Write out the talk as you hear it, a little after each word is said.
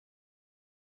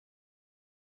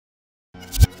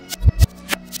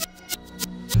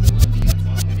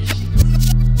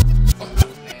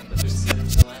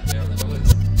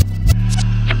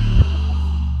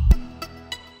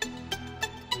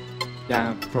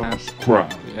fast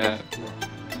crowd. Yeah.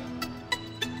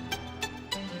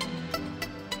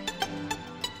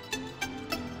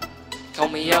 Call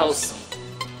me awesome.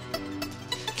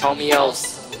 Call me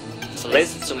awesome.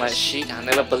 Listen to my shit. I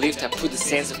never believed I put the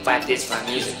sense of fight this my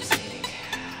music.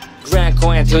 Grind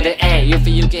going to the end. You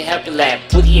feel you can help your life.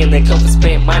 Put it in the coffin,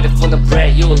 spend money for the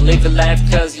bread. You will live your life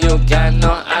cause you got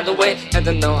no other way. And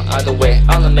there's no other way.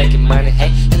 All I'm making money. Hey,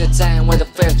 in the time when the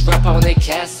friends drop on their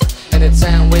cast. And the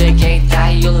time when they can't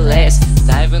die, you last.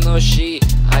 Diving no shit.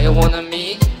 Are you wanna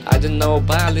me? I don't know,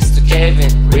 but I listen to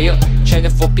Kevin. Real,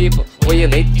 training for people where you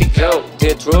need to go.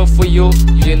 The truth for you,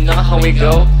 you know how we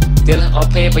go. Dealing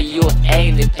on paper, you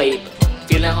ain't the paper.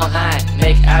 Feeling on high,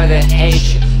 make out the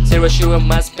hatred. Zero sure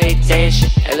must pay attention.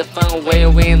 At the fun way,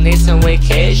 we need some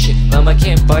vacation. Mama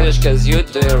can't punish cause you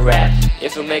doing rap.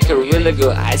 If you make it really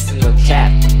good, I still no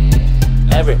cap.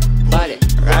 Everybody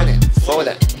running for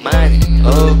the money,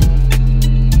 oh.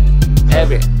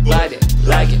 Everybody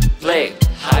like it, play it,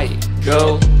 how you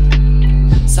go.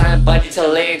 Somebody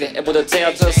talented, able to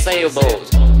tell to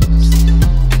sailboat.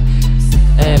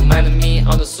 And mind me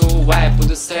on the soul, why put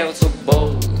the sail to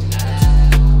boat.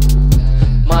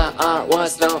 My art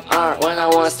was no art when I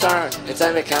was start. It's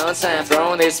time to count time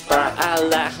from this part. I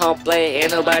like how play,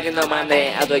 ain't nobody know my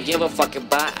name. I don't give a fuck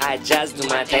about, I just do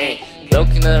my thing.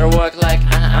 Looking at the work like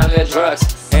I'm the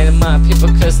drugs. And my people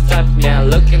could stop me. I'm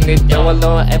looking at the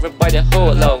alone, everybody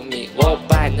who love me. Walk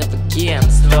by, never give, I'm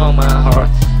still my heart.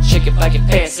 Shake it back in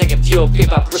pants, second few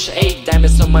people I appreciate.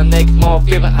 Diamonds on my neck, more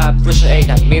people I appreciate.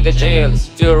 I mean the jails,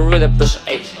 feel really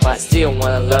appreciate. But I still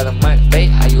want a lot of money,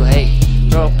 babe, how you hate?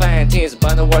 Throw panties,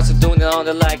 but the words are doing it all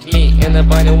they like me. And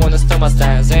nobody wanna stop my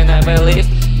stance, and I believe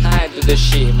I do the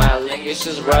shit. My language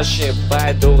is Russian, but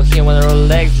I do here when I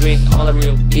relax, drink all the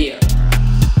real beer.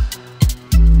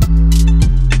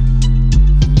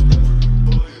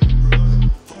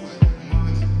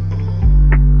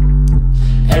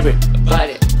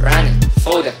 Everybody running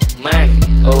for the money,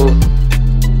 oh.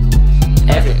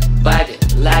 Everybody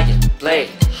like it, play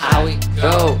it, how we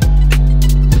go.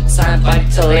 Somebody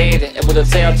talented, able to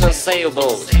tell to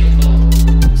sailboat.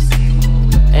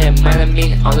 And mind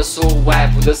me on the soul,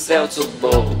 wipe with the sail to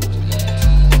boat.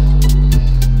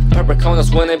 Purple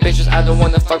corners, winning bitches, I don't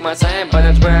wanna fuck my time, but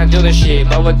that's where I do the shit.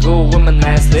 But we go with my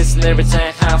nice, listen every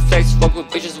time. How I flex, fuck with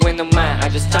bitches with no mind. I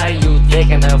just tell you,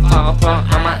 taking a fall from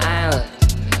on my island.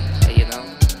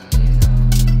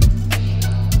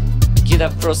 Get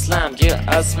up for slime, give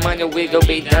us money, we gon'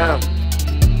 be dumb.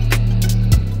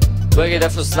 We get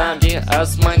up for slime, give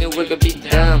us money, we gon' be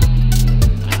dumb.